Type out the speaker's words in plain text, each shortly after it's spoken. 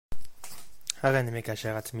הרי אני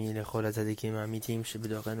מקשר עצמי לכל הצדיקים האמיתיים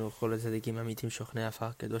שבדורנו וכל הצדיקים האמיתיים שוכני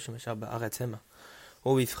עפר קדוש שמשאר בארץ המה.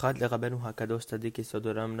 ובפחד לרבנו הקדוש צדיק יסוד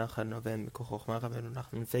עולם נחל נובע מכוח חוכמה רבנו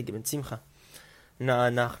נחמן פגה בן שמחה.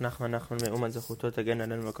 נחמן מאומן זכותו תגן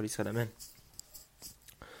עלינו וכל ישראל אמן.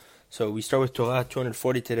 So we start with Torah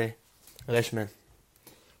 240 today. Reshman.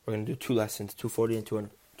 We're going to do two lessons, 240 and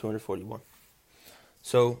 241.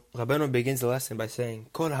 So Rabeinu begins the lesson by saying,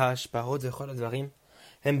 כל ההשפעות וכל הדברים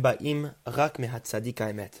הם באים רק מהצדיק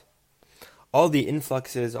האמת. All the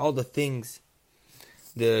influxes, all the things,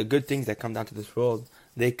 the good things that come down to this world,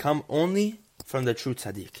 they come only from the true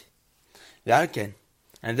tzaddik. ועל כן,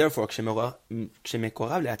 and therefore,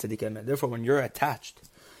 כשמקורב להצדיק האמת, therefore when you're attached,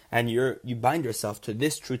 and you bind yourself to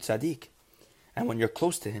this true tzaddik, and when you're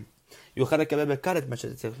close to him, you're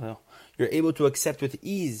able to accept with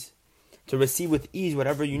ease, to receive with ease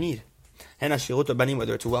whatever you need. Whether it's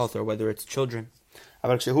wealth or whether it's children.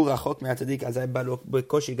 But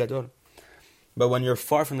when you're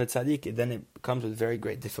far from the tzaddik, then it comes with very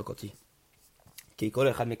great difficulty.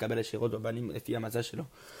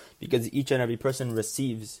 Because each and every person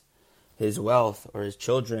receives his wealth or his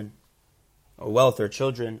children,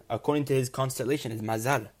 according to his constellation, his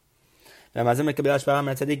mazal. But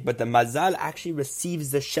the mazal actually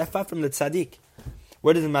receives the shefa from the tzaddik.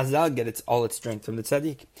 Where does the mazal get all its strength? From the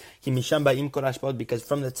tzaddik. Because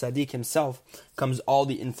from the tzaddik himself comes all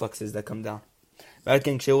the influxes that come down.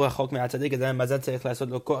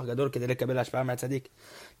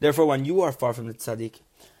 Therefore, when you are far from the tzaddik,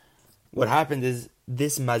 what happens is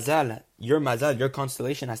this mazal, your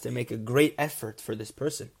constellation has to make a great effort for this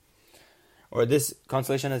person. Or this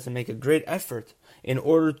constellation has to make a great effort in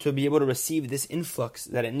order to be able to receive this influx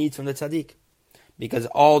that it needs from the tzaddik. Because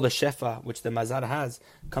all the shefa which the mazal has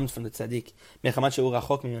comes from the tzaddik. And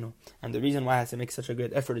the reason why it has to make such a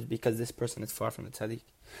great effort is because this person is far from the tzaddik.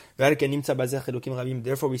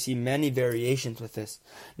 Therefore we see many variations with this.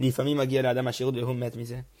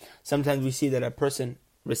 Sometimes we see that a person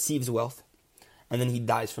receives wealth and then he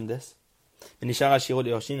dies from this. And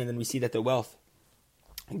then we see that the wealth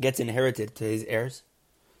gets inherited to his heirs.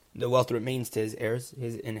 The wealth remains to his heirs,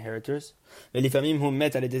 his inheritors. And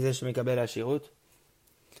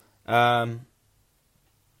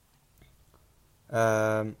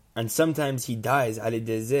sometimes he dies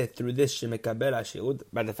through this by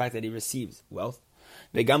the fact that he receives wealth.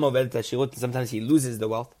 Sometimes he loses the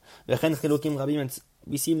wealth.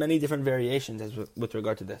 We see many different variations with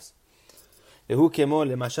regard to this.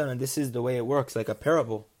 And this is the way it works, like a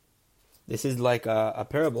parable. This is like a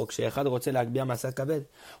parable.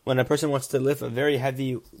 When a person wants to lift a very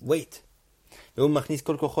heavy weight, and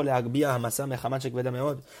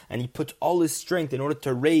he puts all his strength in order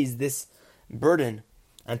to raise this burden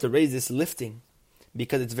and to raise this lifting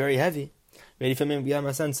because it's very heavy. And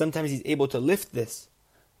sometimes he's able to lift this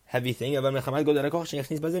heavy thing,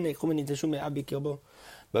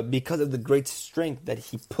 but because of the great strength that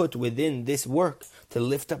he put within this work to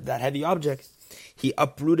lift up that heavy object, he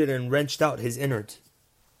uprooted and wrenched out his innards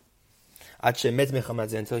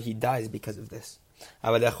until he dies because of this.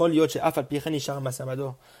 But yet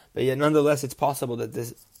nonetheless it's possible that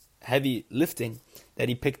this heavy lifting that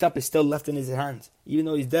he picked up is still left in his hands. Even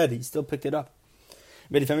though he's dead, he still picked it up.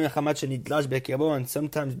 And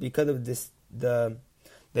sometimes because of this, the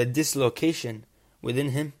dislocation within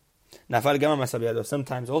him,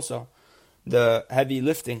 sometimes also the heavy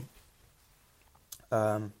lifting,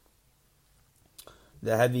 the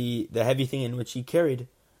heavy thing in which he carried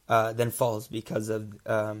then falls because of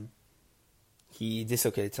he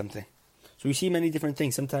dislocated something. So we see many different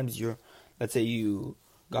things. Sometimes let's say you,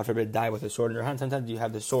 God forbid, die with a sword in your hand. Sometimes you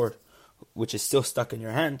have the sword which is still stuck in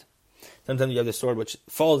your hand. Sometimes you have the sword which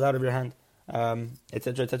falls out of your hand,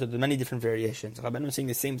 etc., etc. There's many different variations. Rabeinu is saying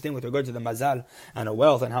the same thing with regard to the mazal and a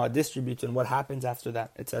wealth and how it distributes and what happens after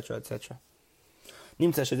that, etc., etc. So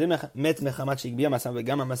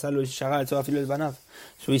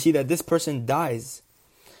we see that this person dies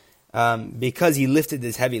because he lifted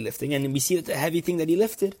this heavy lifting, and we see that the heavy thing that he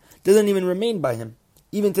lifted doesn't even remain by him.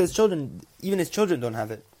 Even to his children don't have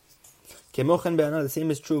it. The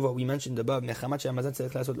same is true of what we mentioned above.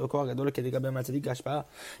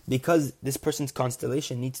 Because this person's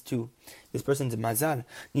constellation this person's mazal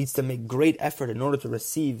needs to make great effort in order to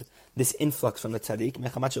receive this influx from the tzaddik.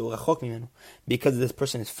 Because this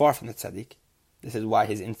person is far from the tzaddik. This is why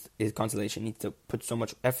his constellation needs to put so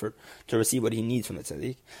much effort to receive what he needs from the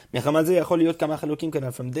tzaddik.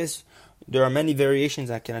 From this, there are many variations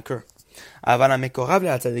that can occur. But one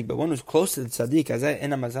who's close to the tzaddik,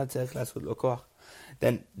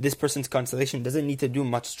 then this person's constellation doesn't need to do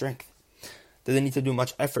much strength, doesn't need to do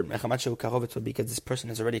much effort, because this person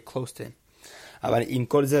is already close to him.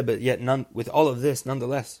 But yet, with all of this,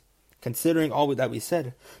 nonetheless, considering all that we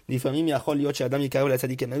said, sometimes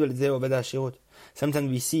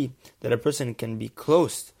we see that a person can be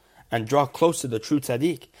close and draw close to the true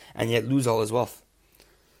tzaddik and yet lose all his wealth.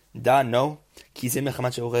 No,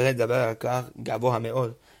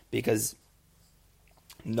 because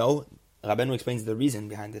Rabeinu explains the reason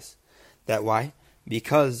behind this. That why?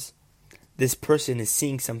 Because this person is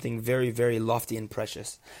seeing something very, very lofty and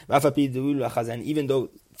precious. And even though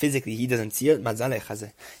physically he doesn't see it,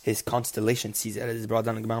 his constellation sees it. It is brought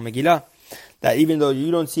down in Gemara Megillah that even though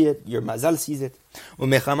you don't see it, your mazal sees it.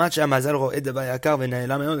 And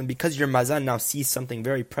because your mazal now sees something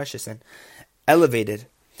very precious and elevated,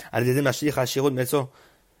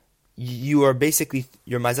 you are basically,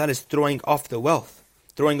 your mazal is throwing off your wealth.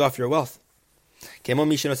 Just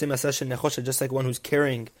like one who's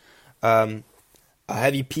carrying a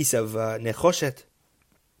heavy piece of nechoshet,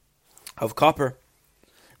 of copper,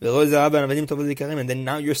 and then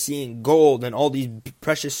now you're seeing gold and all these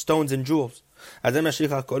precious stones and jewels.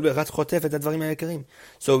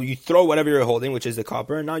 So you throw whatever you're holding, which is the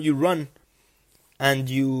copper, and now you run, and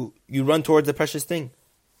you run towards the precious thing.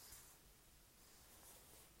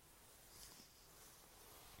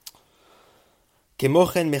 The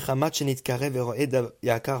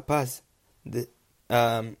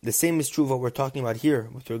same is true of what we're talking about here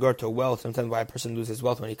with regard to wealth. Sometimes why a person loses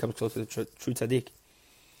wealth when he comes close to the true tzaddik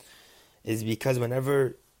is because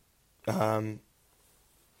whenever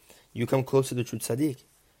you come close to the true tzaddik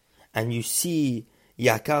and you see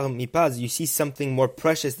yakar mipaz, you see something more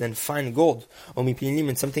precious than fine gold, or mipinim,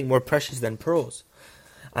 and something more precious than pearls.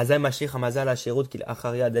 Then the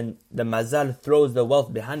mazal throws the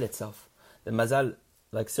wealth behind itself. The mazal,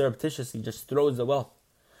 like surreptitiously, just throws the wealth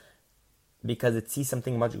because it sees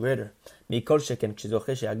something much greater.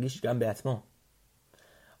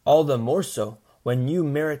 All the more so when you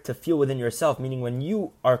merit to feel within yourself, meaning when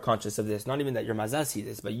you are conscious of this, not even that your mazal sees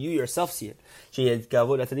this, but you yourself see it.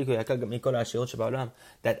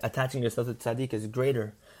 That attaching yourself to tzaddik is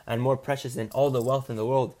greater and more precious than all the wealth in the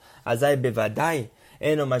world. Then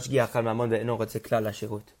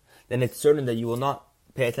it's certain that you will not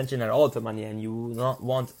pay attention at all to money and you will not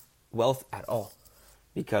want wealth at all,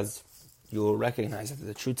 because you will recognize that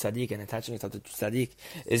the true tzaddik and attaching yourself to the tzaddik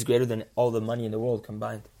is greater than all the money in the world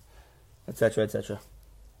combined, etc., etc.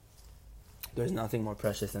 There's nothing more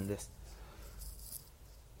precious than this.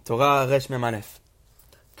 Torah resh memanef.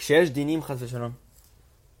 Kshesh dinim chas v'shalom.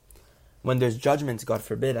 When there's judgments, God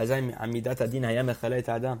forbid, then midat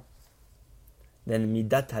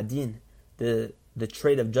hadin, the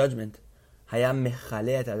trait of judgment,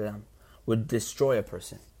 would destroy a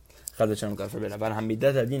person. God forbid.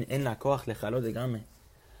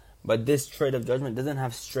 But this trait of judgment doesn't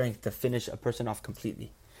have strength to finish a person off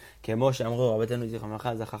completely. God's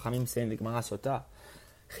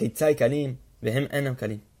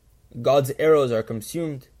arrows are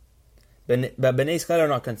consumed, but Bnei Israel are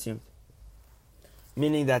not consumed.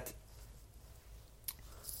 Meaning that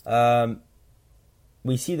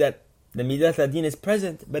we see that the Midat Adin is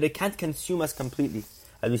present, but it can't consume us completely.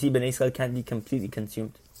 As we see, Bnei Israel can't be completely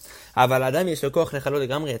consumed. But Rabeinu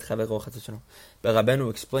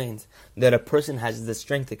explains that a person has the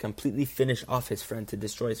strength to completely finish off his friend, to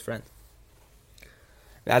destroy his friend.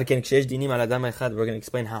 We're going to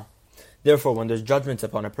explain how. Therefore, when there's judgments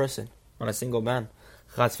upon a person, on a single man,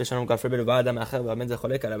 and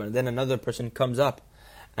then another person comes up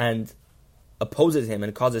and opposes him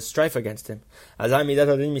and causes strife against him,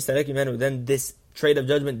 then this trait of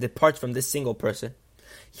judgment departs from this single person.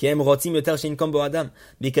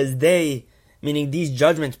 Because they, meaning these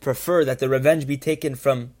judgments, prefer that the revenge be taken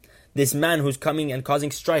from this man who's coming and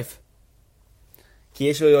causing strife.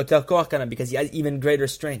 Because he has even greater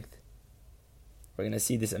strength. We're going to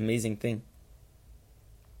see this amazing thing.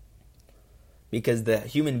 Because the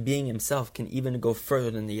human being himself can even go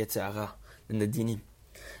further than the Yetzer Hara, than the Dinim.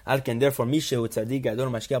 Therefore,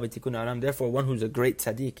 one who's a great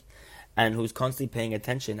tzaddik and who's constantly paying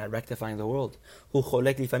attention at rectifying the world,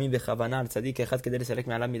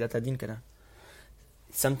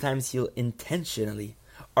 sometimes he'll intentionally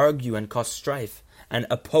argue and cause strife and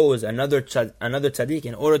oppose another tzaddik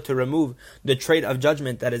in order to remove the trait of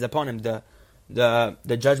judgment that is upon him, the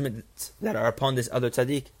judgments that are upon this other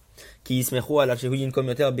tzaddik. Because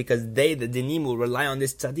they, the dinim, will rely on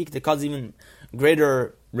this tzaddik to cause even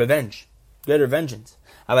greater revenge, greater vengeance.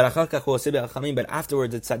 But afterwards,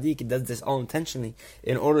 the Tzadik does this all intentionally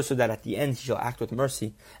in order so that at the end he shall act with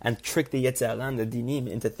mercy and trick the Yetzer Hara and the Dinim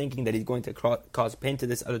into thinking that he's going to cause pain to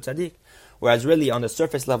this other Tzadik. Whereas really on the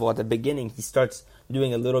surface level at the beginning he starts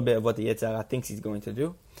doing a little bit of what the Yetzer Hara thinks he's going to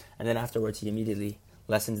do, and then afterwards he immediately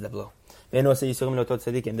lessens the blow. And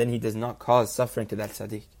then he does not cause suffering to that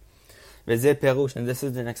Tzadik. And this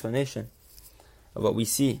is an explanation of what we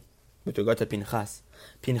see with regard to Pinchas.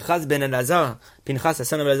 Pinchas ben Elazar, Pinchas the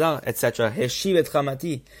son of Elazar, etc. Heshiv et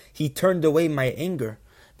chamati. He turned away my anger.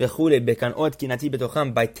 By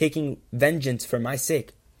taking vengeance for my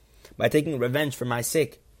sake. By taking revenge for my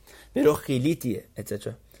sake.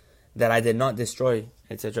 Etc. That I did not destroy,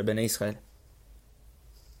 etc. Bnei Israel.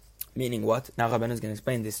 Meaning what? Now Rabeinu is going to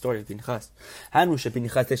explain this story of Pinchas.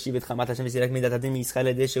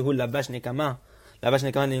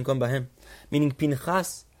 Meaning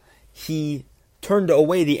Pinchas, he turned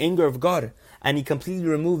away the anger of God and he completely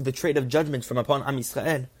removed the trait of judgment from upon Am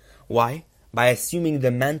Yisrael. Why? By assuming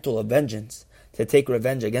the mantle of vengeance to take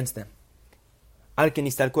revenge against them.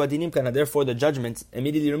 Therefore the judgments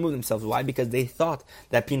immediately removed themselves. Why? Because they thought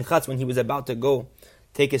that Pinchas, when he was about to go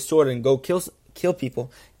take his sword and go kill people,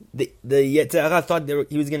 the Yetzer Hara thought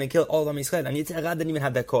he was going to kill all of Am Yisrael, and Yetzer Hara didn't even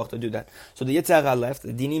have that koach to do that. So the Yetzer Hara left,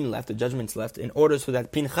 the Dinim left, the judgments left, in order so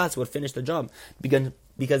that Pinchas would finish the job.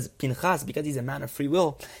 Because Pinchas, because he's a man of free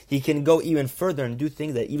will, he can go even further and do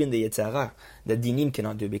things that even the Yetzer Hara, the Dinim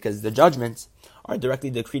cannot do, because the judgments are directly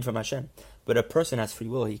decreed from Hashem. But a person has free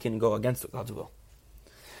will, he can go against God's will.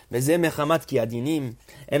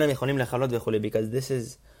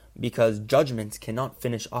 Because judgments cannot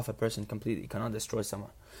finish off a person completely, cannot destroy someone.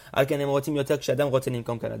 Therefore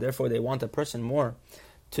they want a person more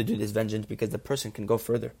to do this vengeance, because the person can go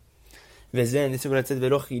further. And this is what it says,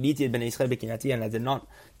 and I did not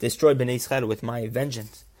destroy Bnei Israel with my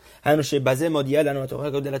vengeance. Because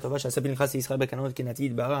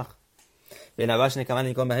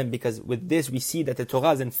with this we see that the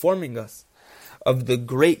Torah is informing us of the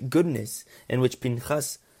great goodness in which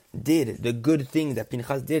Pinchas did, the good thing that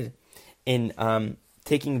Pinchas did in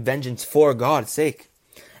taking vengeance for God's sake,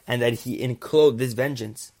 and that he enclosed this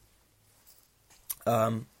vengeance.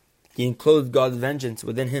 He enclosed God's vengeance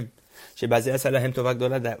within him.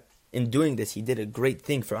 That in doing this, he did a great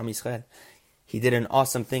thing for Am Yisrael. He did an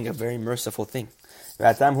awesome thing, a very merciful thing.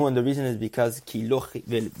 And the reason is because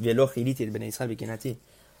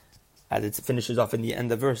as it finishes off in the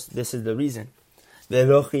end of the verse, this is the reason.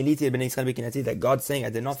 That God's saying, I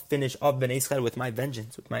did not finish off Bnei Israel with my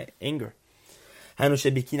vengeance, with my anger.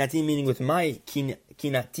 Meaning with my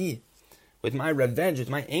kinati, with my revenge, with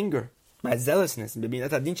my anger, my zealousness,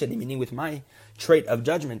 meaning with my trait of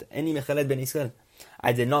judgment. I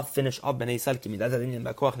did not finish off Bnei Israel,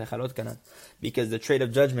 because the trait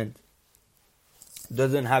of judgment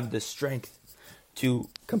doesn't have the strength to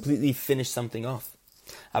completely finish something off.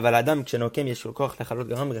 But a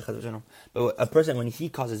person, when he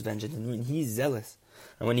causes vengeance, and when he's zealous,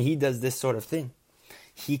 and when he does this sort of thing,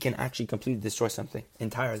 he can actually completely destroy something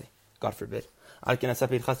entirely. God forbid.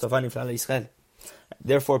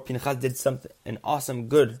 Therefore, Pinchas did an awesome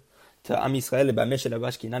good to Am Yisrael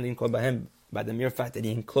by the mere fact that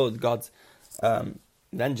he enclosed God's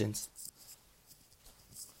vengeance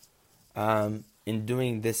in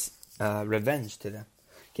doing this revenge to them.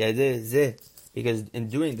 Because in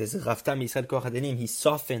doing this, he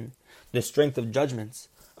softened the strength of judgments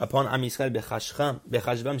upon Am Yisrael.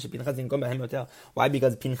 Why?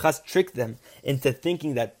 Because Pinchas tricked them into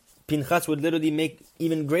thinking that Pinchas would literally make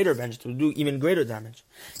even greater vengeance, would do even greater damage.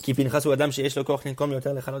 Because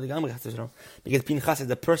Pinchas is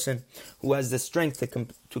the person who has the strength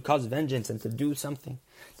to cause vengeance and to do something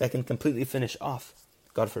that can completely finish off,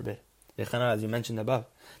 God forbid. As you mentioned above.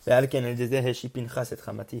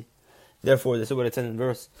 Therefore, this is what it says in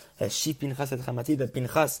verse, that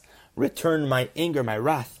Pinchas returned my anger, my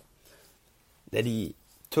wrath, that he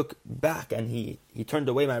took back and he turned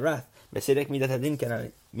away my wrath,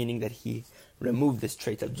 meaning that he removed this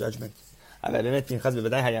trait of judgment. But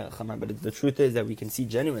the truth is that we can see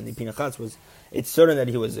genuinely Pinchas it's certain that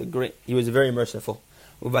he was very merciful.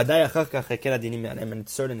 And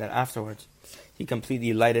it's certain that afterwards he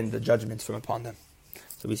completely lightened the judgments from upon them.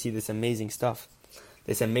 So we see this amazing stuff.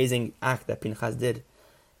 This amazing act that Pinchas did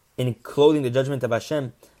in clothing the judgment of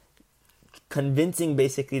Hashem, convincing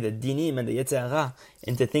basically the Dinim and the Yetzer Hara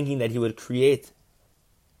into thinking that he would create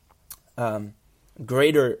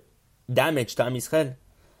greater damage to Am Yisrael,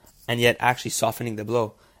 and yet actually softening the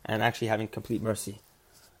blow and actually having complete mercy,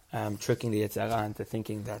 tricking the Yetzer Hara into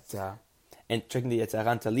thinking that, and tricking the Yetzer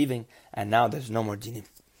Hara into leaving, and now there's no more Dinim.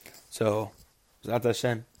 So, Zat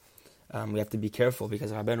Hashem, we have to be careful,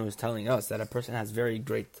 because Rabeinu is telling us that a person has very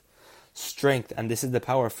great strength, and this is the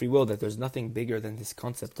power of free will, that there's nothing bigger than this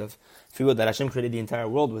concept of free will, that Hashem created the entire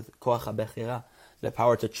world with koach ha-bechira, the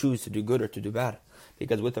power to choose to do good or to do bad.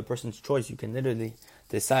 Because with a person's choice, you can literally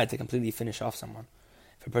decide to completely finish off someone.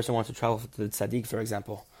 If a person wants to travel to the Tzadik, for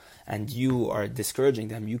example, and you are discouraging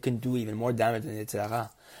them, you can do even more damage than the Yetzer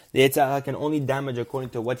Hara. The Yetzer Hara can only damage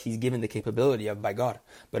according to what he's given the capability of by God.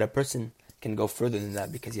 But a person can go further than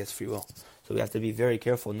that because he has free will. So we have to be very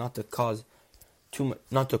careful not to cause too much,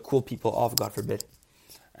 not to cool people off, God forbid,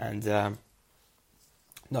 and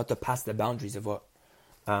not to pass the boundaries of what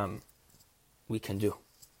we can do.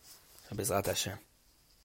 B'ezrat Hashem.